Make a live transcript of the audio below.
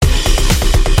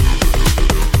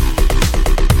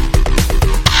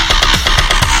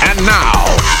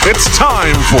It's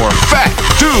time for Fat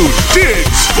Dude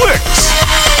Digs Flicks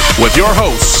with your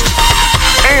host,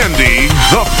 Andy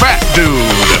the Fat Dude.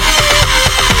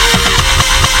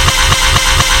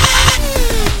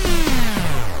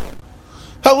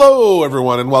 Hello,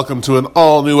 everyone, and welcome to an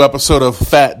all-new episode of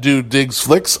Fat Dude Digs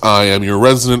Flicks. I am your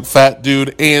resident fat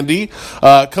dude, Andy,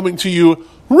 coming to you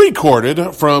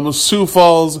recorded from Sioux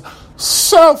Falls,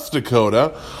 South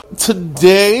Dakota.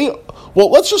 Today, well,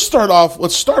 let's start off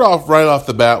right off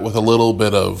the bat with a little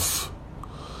bit of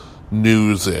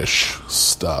news-ish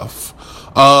stuff.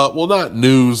 Well, not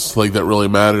news like that really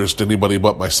matters to anybody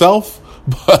but myself,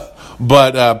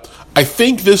 but I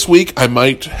think this week I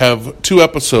might have 2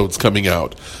 episodes coming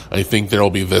out. I think there'll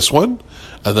be this one,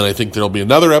 and then I think there'll be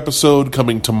another episode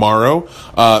coming tomorrow.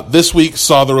 This week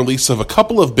saw the release of a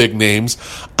couple of big names.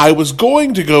 I was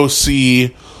going to go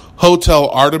see Hotel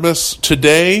Artemis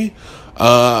today,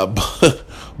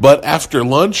 but after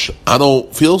lunch, I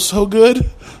don't feel so good,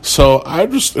 so I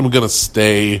just am going to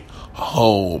stay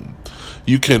home.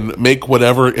 You can make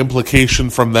whatever implication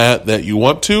from that you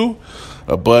want to,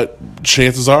 but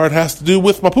chances are it has to do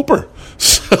with my pooper.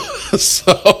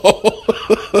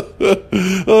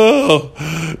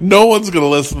 No one's going to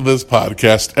listen to this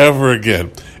podcast ever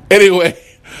again. Anyway,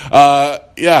 I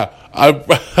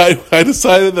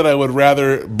decided that I would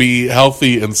rather be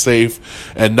healthy and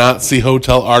safe and not see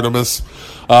Hotel Artemis.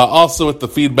 Also, with the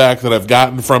feedback that I've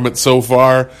gotten from it so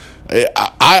far,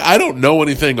 I don't know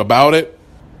anything about it.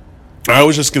 I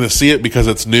was just going to see it because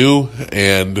it's new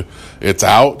and it's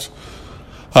out.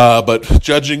 But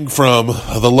judging from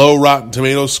the low Rotten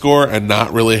Tomatoes score and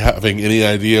not really having any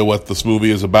idea what this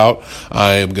movie is about,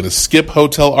 I am going to skip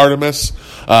Hotel Artemis.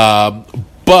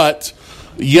 But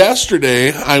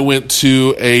yesterday I went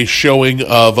to a showing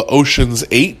of Ocean's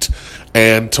 8,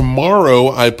 and tomorrow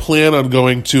I plan on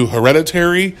going to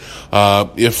Hereditary,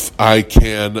 if I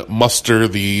can muster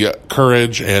the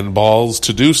courage and balls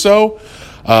to do so.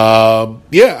 I'm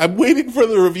waiting for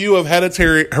the review of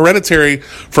Hereditary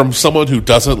from someone who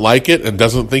doesn't like it and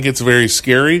doesn't think it's very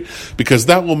scary, because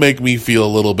that will make me feel a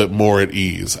little bit more at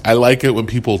ease. I like it when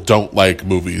people don't like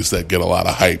movies that get a lot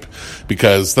of hype,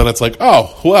 because then it's like,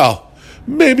 oh, well,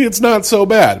 maybe it's not so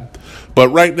bad. But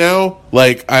right now,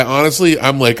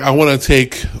 I'm like, I want to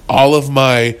take all of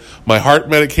my heart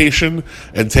medication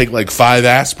and take 5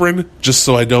 aspirin just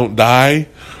so I don't die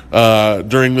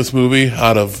during this movie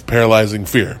out of paralyzing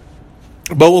fear.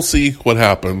 But we'll see what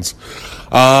happens.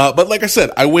 But like I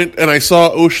said, I went and I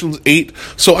saw Ocean's 8,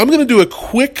 so I'm going to do a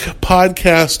quick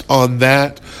podcast on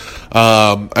that.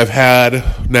 I've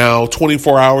had now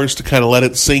 24 hours to kind of let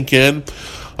it sink in.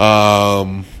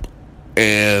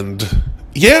 And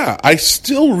yeah, I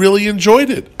still really enjoyed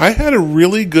it. I had a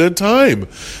really good time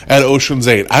at Ocean's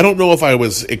 8. I don't know if I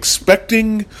was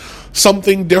expecting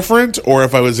something different or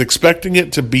if I was expecting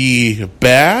it to be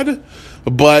bad,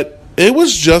 but it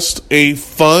was just a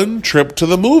fun trip to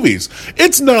the movies.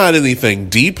 It's not anything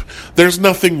deep. There's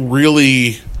nothing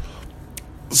really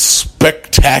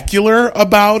spectacular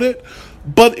about it,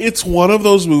 but it's one of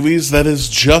those movies that is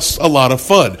just a lot of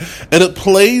fun. And it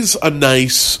plays a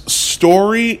nice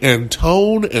story and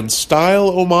tone and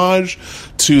style homage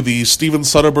to the Steven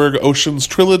Soderbergh Ocean's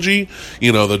trilogy.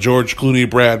 You know, the George Clooney,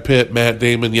 Brad Pitt, Matt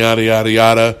Damon, yada, yada,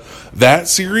 yada. That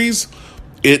series,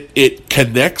 it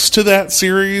connects to that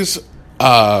series,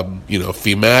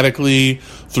 thematically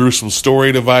through some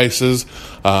story devices,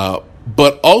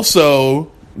 but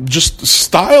also just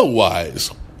style-wise.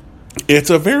 It's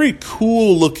a very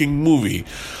cool-looking movie,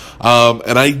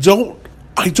 and I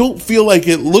don't feel like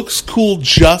it looks cool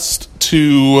just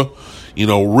to,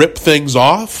 rip things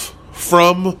off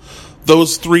from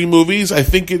those 3 movies. I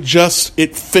think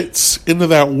it fits into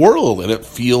that world, and it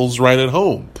feels right at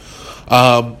home.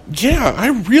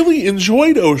 I really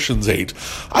enjoyed Ocean's 8.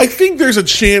 I think there's a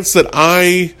chance that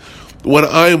when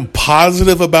I'm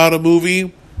positive about a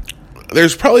movie,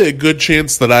 there's probably a good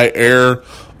chance that I err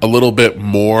a little bit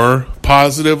more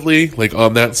positively,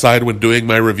 on that side when doing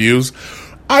my reviews.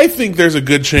 I think there's a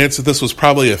good chance that this was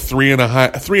probably a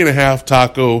 3.5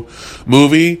 taco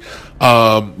movie,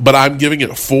 but I'm giving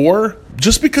it 4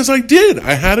 just because I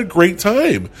had a great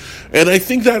time. And I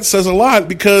think that says a lot,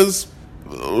 because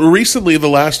recently, the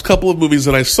last couple of movies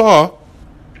that I saw,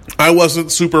 I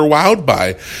wasn't super wowed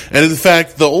by. And in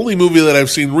fact, the only movie that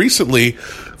I've seen recently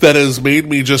that has made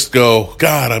me just go,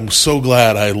 God, I'm so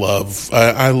glad I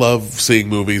love seeing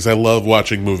movies. I love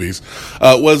watching movies.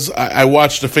 I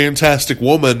watched A Fantastic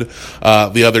Woman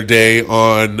the other day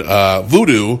on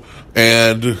Vudu,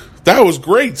 and that was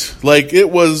great.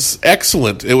 It was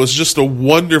excellent. It was just a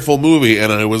wonderful movie,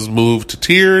 and I was moved to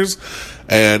tears.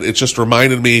 And it just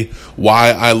reminded me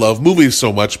why I love movies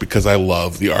so much, because I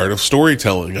love the art of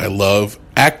storytelling. I love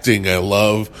acting. I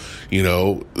love,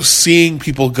 seeing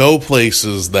people go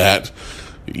places that,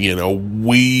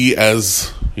 we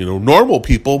as, normal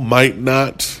people might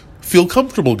not feel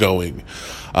comfortable going.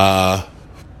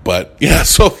 But yeah,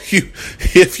 so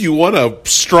if you want a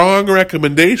strong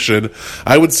recommendation,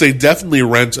 I would say definitely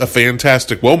rent A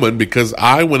Fantastic Woman, because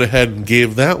I went ahead and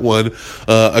gave that one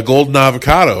a golden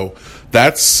avocado.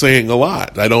 That's saying a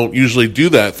lot. I don't usually do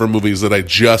that for movies that I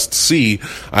just see.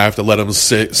 I have to let them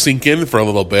sink in for a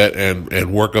little bit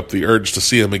and work up the urge to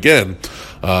see them again.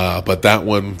 But that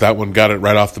one got it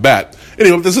right off the bat.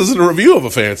 Anyway, this isn't a review of A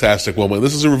Fantastic Woman.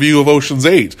 This is a review of Ocean's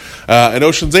 8. And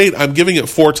Ocean's 8, I'm giving it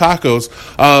 4 tacos.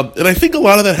 And I think a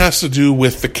lot of that has to do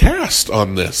with the cast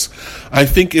on this. I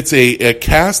think it's a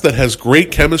cast that has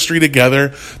great chemistry together.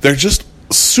 They're just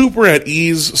super at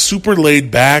ease, super laid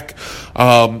back.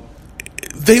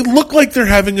 They look like they're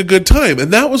having a good time.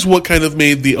 And that was what kind of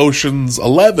made the Ocean's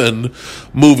 11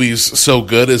 movies so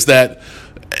good, is that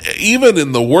even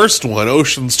in the worst one,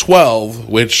 Ocean's 12,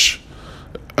 which,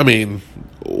 I mean,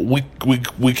 we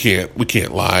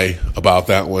can't lie about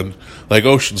that one. Like,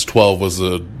 Ocean's 12 was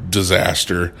a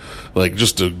disaster, like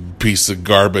just a piece of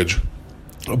garbage.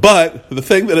 But the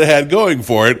thing that it had going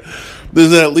for it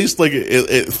is that at least like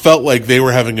it felt like they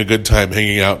were having a good time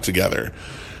hanging out together.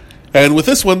 And with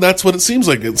this one, that's what it seems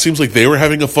like. It seems like they were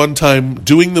having a fun time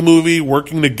doing the movie,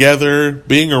 working together,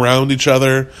 being around each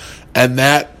other, and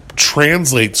that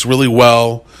translates really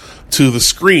well to the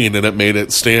screen, and it made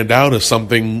it stand out as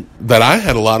something that I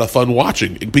had a lot of fun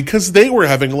watching, because they were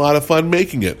having a lot of fun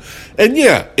making it. And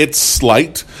yeah, it's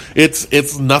slight.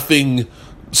 It's nothing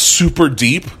super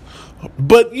deep,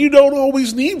 but you don't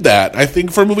always need that. I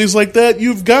think for movies like that,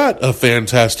 you've got A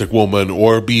Fantastic Woman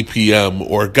or BPM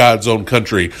or God's Own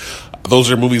Country.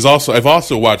 Those are movies I've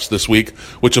also watched this week,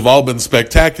 which have all been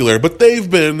spectacular, but they've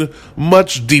been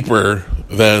much deeper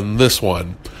than this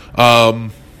one.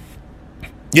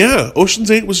 Yeah,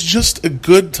 Ocean's 8 was just a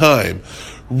good time.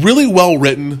 Really well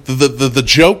written. The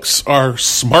jokes are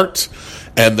smart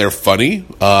and they're funny.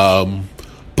 But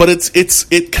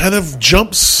it kind of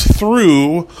jumps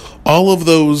through all of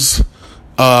those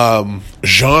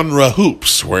genre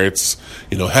hoops where it's,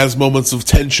 has moments of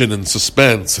tension and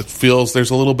suspense. It feels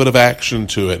there's a little bit of action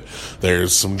to it.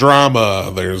 There's some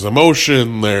drama, there's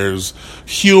emotion, there's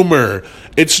humor.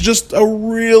 It's just a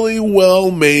really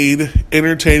well-made,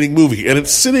 entertaining movie. And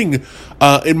it's sitting,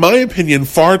 in my opinion,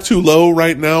 far too low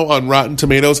right now on Rotten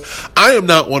Tomatoes. I am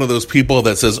not one of those people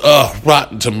that says,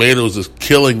 Rotten Tomatoes is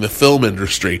killing the film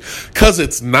industry, because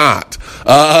it's not.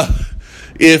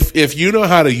 If you know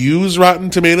how to use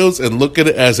Rotten Tomatoes and look at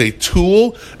it as a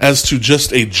tool, as to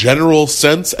just a general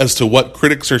sense as to what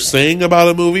critics are saying about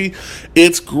a movie,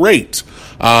 it's great.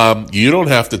 You don't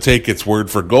have to take its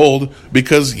word for gold,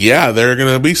 because yeah, there are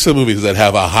going to be some movies that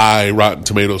have a high Rotten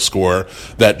Tomatoes score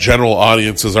that general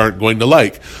audiences aren't going to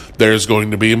like. There's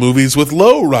going to be movies with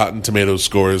low Rotten Tomatoes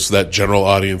scores that general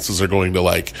audiences are going to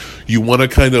like. You want to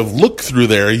kind of look through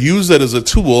there, use that as a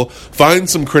tool, find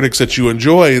some critics that you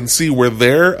enjoy and see where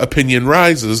their opinion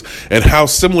rises and how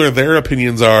similar their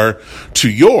opinions are to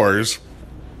yours,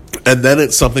 and then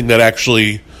it's something that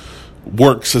actually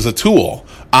works as a tool.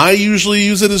 I usually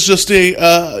use it as just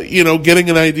getting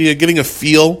an idea, getting a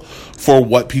feel for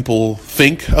what people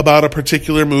think about a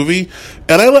particular movie,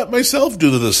 and I let myself do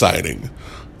the deciding.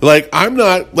 Like, I'm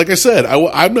not, like I said,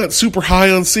 I'm not super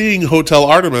high on seeing Hotel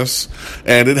Artemis,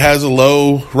 and it has a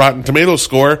low Rotten Tomatoes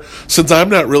score. Since I'm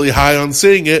not really high on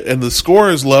seeing it, and the score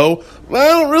is low, I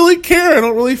don't really care. I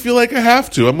don't really feel like I have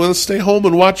to. I'm going to stay home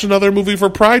and watch another movie for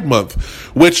Pride Month,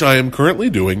 which I am currently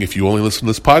doing. If you only listen to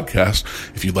this podcast,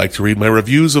 if you'd like to read my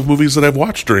reviews of movies that I've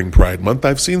watched during Pride Month,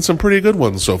 I've seen some pretty good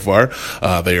ones so far.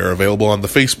 They are available on the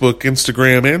Facebook,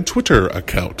 Instagram, and Twitter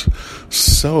account.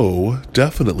 So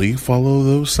definitely follow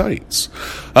those sites.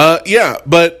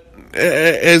 But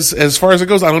as far as it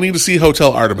goes, I don't need to see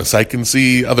Hotel Artemis. I can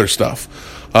see other stuff.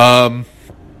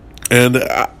 And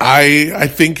I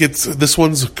think this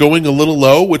one's going a little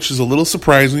low, which is a little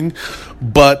surprising,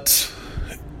 but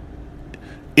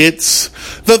it's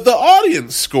the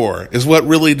audience score is what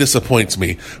really disappoints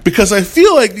me, because I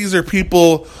feel like these are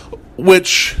people,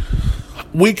 which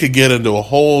we could get into a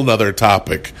whole nother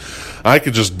topic. I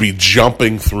could just be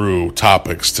jumping through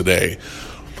topics today.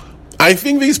 I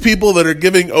think these people that are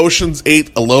giving Ocean's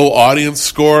 8 a low audience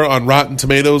score on Rotten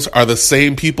Tomatoes are the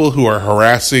same people who are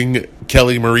harassing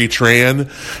Kelly Marie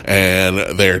Tran,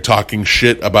 and they're talking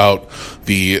shit about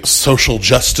the social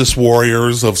justice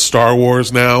warriors of Star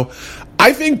Wars now.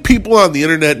 I think people on the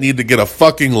internet need to get a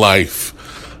fucking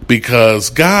life, because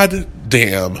god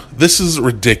damn, this is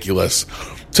ridiculous.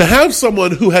 To have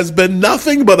someone who has been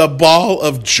nothing but a ball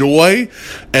of joy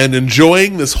and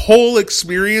enjoying this whole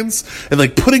experience and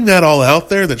like putting that all out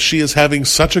there, that she is having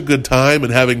such a good time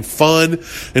and having fun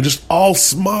and just all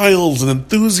smiles and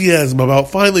enthusiasm about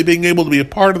finally being able to be a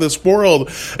part of this world,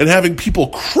 and having people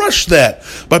crush that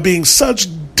by being such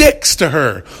dicks to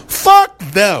her. Fuck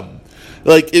them.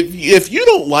 Like, if you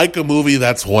don't like a movie,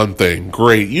 that's one thing.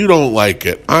 Great. You don't like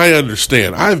it. I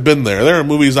understand. I've been there. There are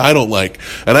movies I don't like,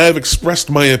 and I have expressed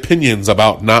my opinions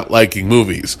about not liking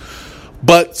movies.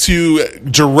 But to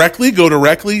go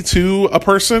directly to a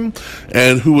person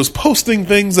and who was posting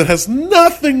things that has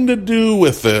nothing to do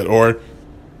with it, or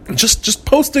just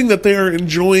posting that they are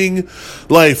enjoying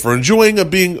life or enjoying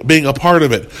being a part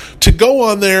of it, to go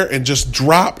on there and just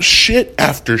drop shit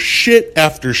after shit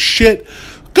after shit,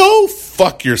 go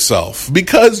fuck yourself,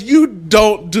 because you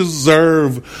don't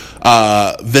deserve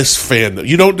this fandom.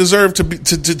 You don't deserve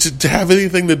to have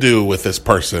anything to do with this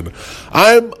person.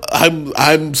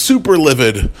 I'm super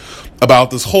livid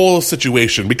about this whole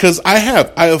situation, because I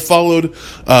have followed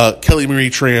Kelly Marie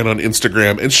Tran on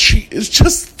Instagram, and she is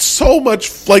just so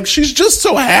much, like, she's just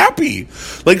so happy,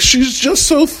 like, she's just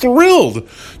so thrilled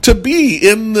to be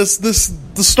in the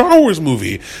Star Wars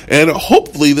movie, and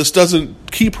hopefully this doesn't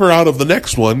keep her out of the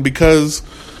next one, because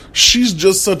she's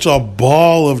just such a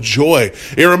ball of joy.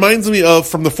 It reminds me of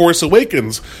from The Force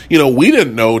Awakens. You know, we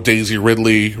didn't know Daisy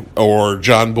Ridley or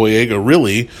John Boyega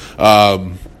really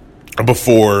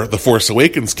before The Force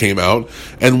Awakens came out,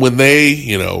 and when they,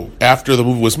 you know, after the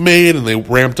movie was made and they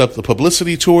ramped up the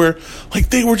publicity tour, like,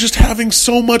 they were just having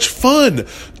so much fun,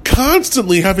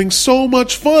 constantly having so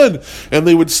much fun, and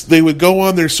they would go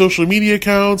on their social media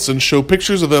accounts and show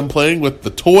pictures of them playing with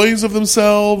the toys of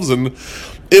themselves, and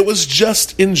it was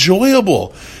just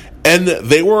enjoyable. And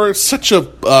they were such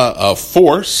a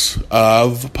force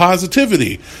of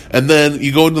positivity. And then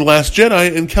you go into The Last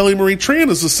Jedi, and Kelly Marie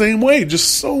Tran is the same way,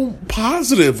 just so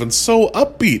positive and so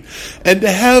upbeat. And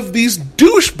to have these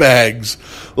douchebags,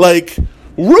 like,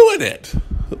 ruin it.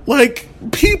 Like,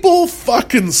 people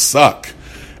fucking suck.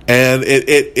 And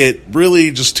it really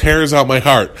just tears out my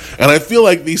heart. And I feel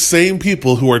like these same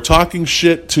people who are talking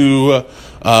shit to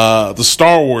the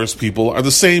Star Wars people are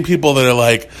the same people that are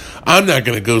like, I'm not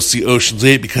going to go see Ocean's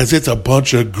 8 because it's a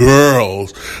bunch of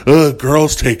girls.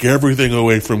 Girls take everything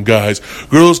away from guys.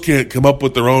 Girls can't come up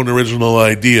with their own original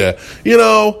idea. You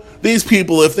know, these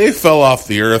people, if they fell off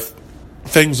the earth,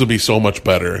 things would be so much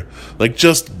better. Like,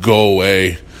 just go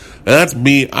away. And that's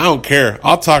me. I don't care.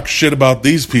 I'll talk shit about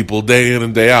these people day in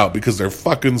and day out because they're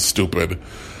fucking stupid.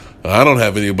 I don't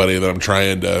have anybody that I'm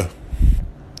trying to...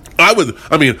 I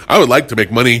would like to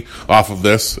make money off of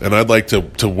this, and I'd like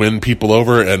to win people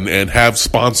over and have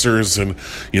sponsors and,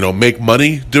 you know, make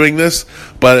money doing this.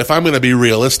 But if I'm going to be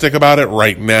realistic about it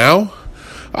right now,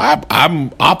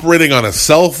 I'm operating on a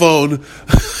cell phone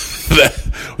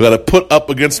that I put up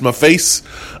against my face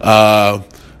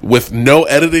with no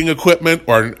editing equipment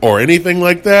or anything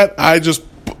like that. I just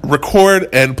record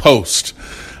and post,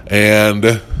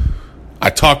 and I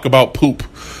talk about poop.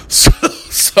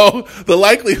 So the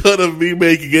likelihood of me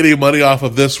making any money off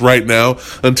of this right now,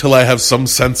 until I have some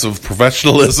sense of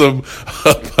professionalism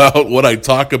about what I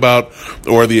talk about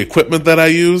or the equipment that I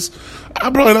use,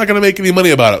 I'm probably not going to make any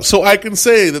money about it. So I can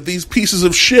say that these pieces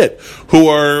of shit who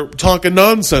are talking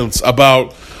nonsense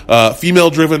about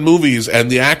female-driven movies and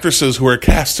the actresses who are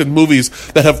cast in movies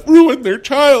that have ruined their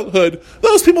childhood,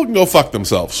 those people can go fuck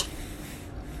themselves.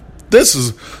 This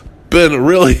has been an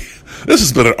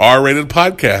R-rated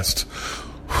podcast.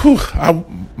 Whew.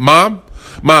 Mom,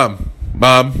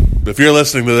 if you're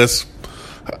listening to this,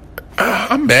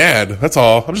 I'm mad. That's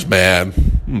all. I'm just mad.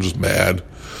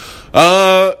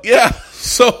 Yeah.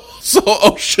 So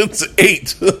Ocean's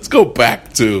 8. Let's go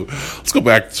back to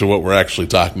what we're actually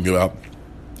talking about.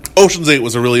 Ocean's 8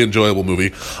 was a really enjoyable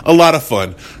movie. A lot of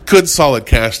fun. Good, solid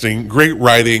casting. Great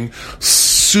writing.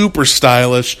 Super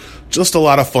stylish. Just a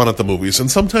lot of fun at the movies. And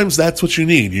sometimes that's what you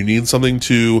need. You need something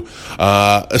to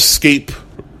escape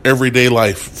everyday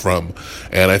life from.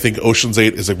 And I think Ocean's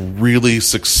 8 is a really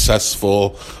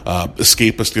successful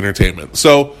escapist entertainment.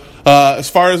 So as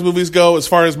far as movies go, as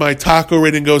far as my taco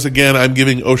rating goes, again, I'm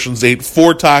giving Ocean's 8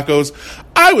 4 tacos.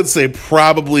 I would say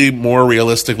probably more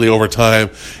realistically over time,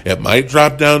 it might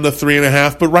drop down to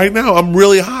 3.5. But right now, I'm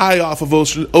really high off of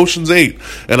Ocean's 8.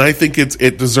 And I think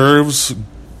it deserves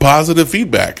positive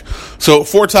feedback. So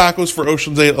 4 tacos for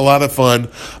Ocean's 8, a lot of fun.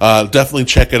 Definitely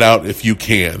check it out if you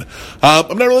can.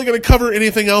 I'm not really going to cover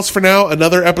anything else for now.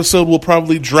 Another episode will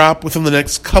probably drop within the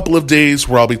next couple of days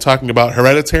where I'll be talking about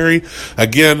Hereditary.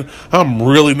 Again, I'm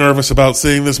really nervous about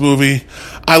seeing this movie.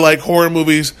 I like horror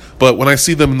movies, but when I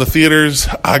see them in the theaters,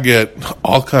 I get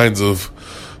all kinds of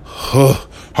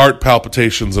heart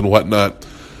palpitations and whatnot.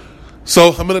 So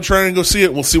I'm going to try and go see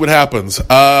it. We'll see what happens.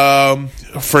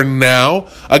 For now,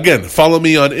 again, follow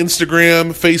me on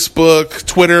Instagram, Facebook,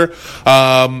 Twitter.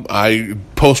 I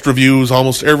post reviews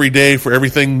almost every day for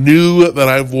everything new that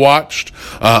I've watched.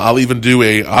 I'll even do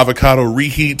a avocado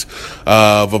reheat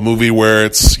of a movie where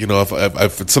it's,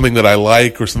 if it's something that I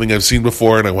like or something I've seen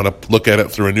before and I want to look at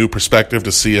it through a new perspective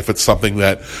to see if it's something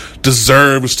that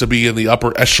deserves to be in the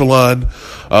upper echelon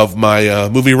of my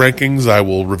movie rankings, I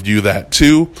will review that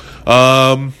too.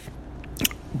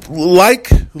 Like,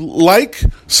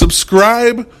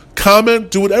 subscribe,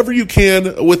 comment, do whatever you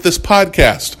can with this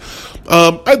podcast.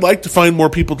 I'd like to find more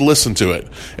people to listen to it.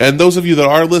 And those of you that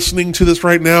are listening to this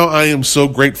right now, I am so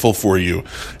grateful for you.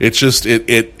 It's just,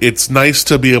 it's nice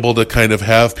to be able to kind of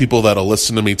have people that'll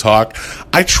listen to me talk.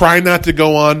 I try not to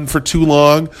go on for too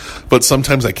long, but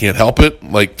sometimes I can't help it.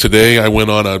 Like today, I went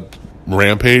on a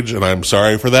rampage, and I'm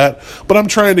sorry for that, but I'm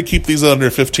trying to keep these under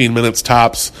 15 minutes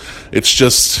tops. It's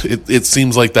just, it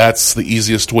seems like that's the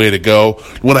easiest way to go.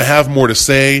 When I have more to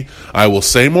say, I will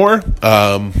say more,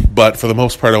 but for the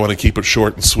most part, I want to keep it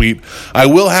short and sweet. I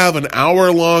will have an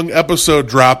hour-long episode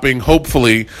dropping,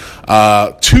 hopefully 2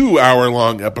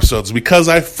 hour-long episodes, because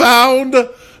I found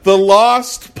the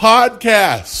lost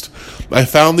podcast. I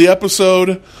found the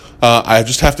episode. I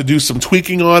just have to do some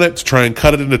tweaking on it to try and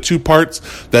cut it into 2 parts.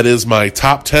 That is my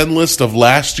top 10 list of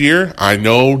last year. I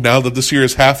know now that this year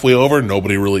is halfway over,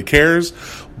 nobody really cares.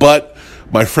 But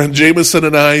my friend Jameson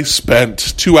and I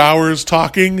spent 2 hours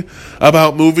talking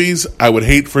about movies. I would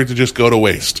hate for it to just go to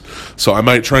waste. So I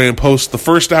might try and post the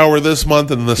first hour this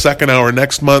month and the second hour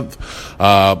next month.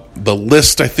 The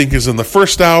list, I think, is in the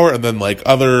first hour, and then like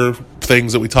other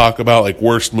things that we talk about, like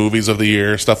worst movies of the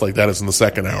year, stuff like that, is in the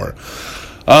second hour.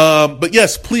 But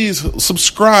yes, please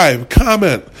subscribe,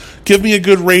 comment, give me a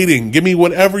good rating, give me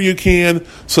whatever you can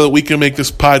so that we can make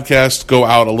this podcast go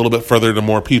out a little bit further to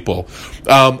more people.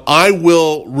 I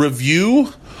will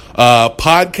review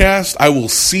podcast. I will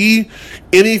see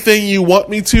anything you want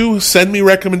me to. Send me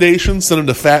recommendations. Send them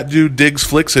to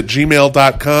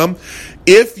fatdudedigsflicks@gmail.com.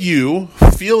 If you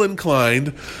feel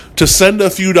inclined to send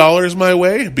a few dollars my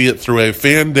way, be it through a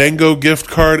Fandango gift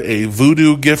card, a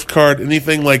Voodoo gift card,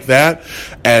 anything like that,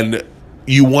 and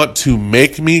you want to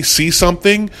make me see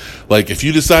something, like if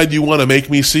you decide you want to make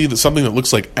me see something that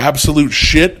looks like absolute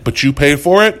shit, but you pay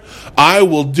for it, I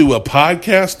will do a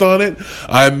podcast on it.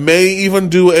 I may even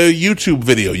do a YouTube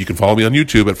video. You can follow me on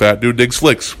YouTube at Fat Dude Digs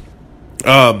Flicks.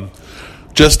 I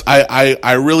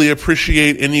really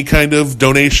appreciate any kind of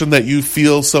donation that you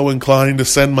feel so inclined to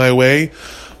send my way.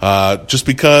 Just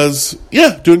because,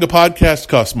 doing a podcast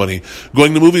costs money.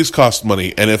 Going to movies costs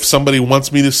money. And if somebody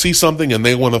wants me to see something and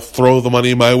they want to throw the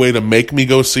money my way to make me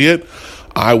go see it,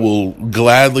 I will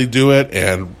gladly do it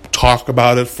and talk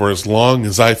about it for as long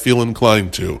as I feel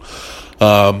inclined to.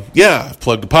 I've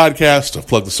plugged the podcast. I've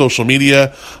plugged the social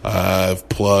media. I've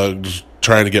plugged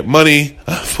trying to get money.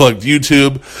 I've plugged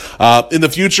YouTube. In the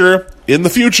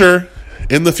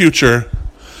future,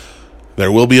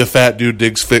 there will be a Fat Dude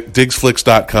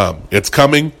Digsflicks.com. It's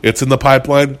coming. It's in the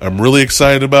pipeline. I'm really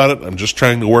excited about it. I'm just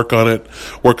trying to work on it,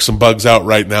 work some bugs out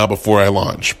right now before I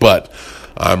launch. But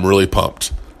I'm really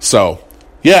pumped. So,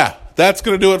 that's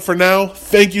going to do it for now.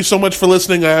 Thank you so much for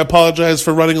listening. I apologize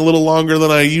for running a little longer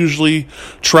than I usually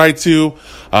try to.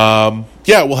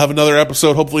 We'll have another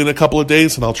episode hopefully in a couple of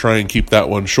days, and I'll try and keep that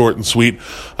one short and sweet.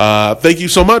 Thank you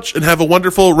so much, and have a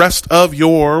wonderful rest of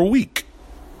your week.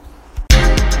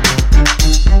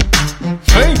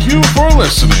 Thank you for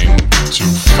listening to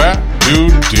Fat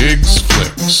Dude Digs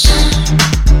Flicks.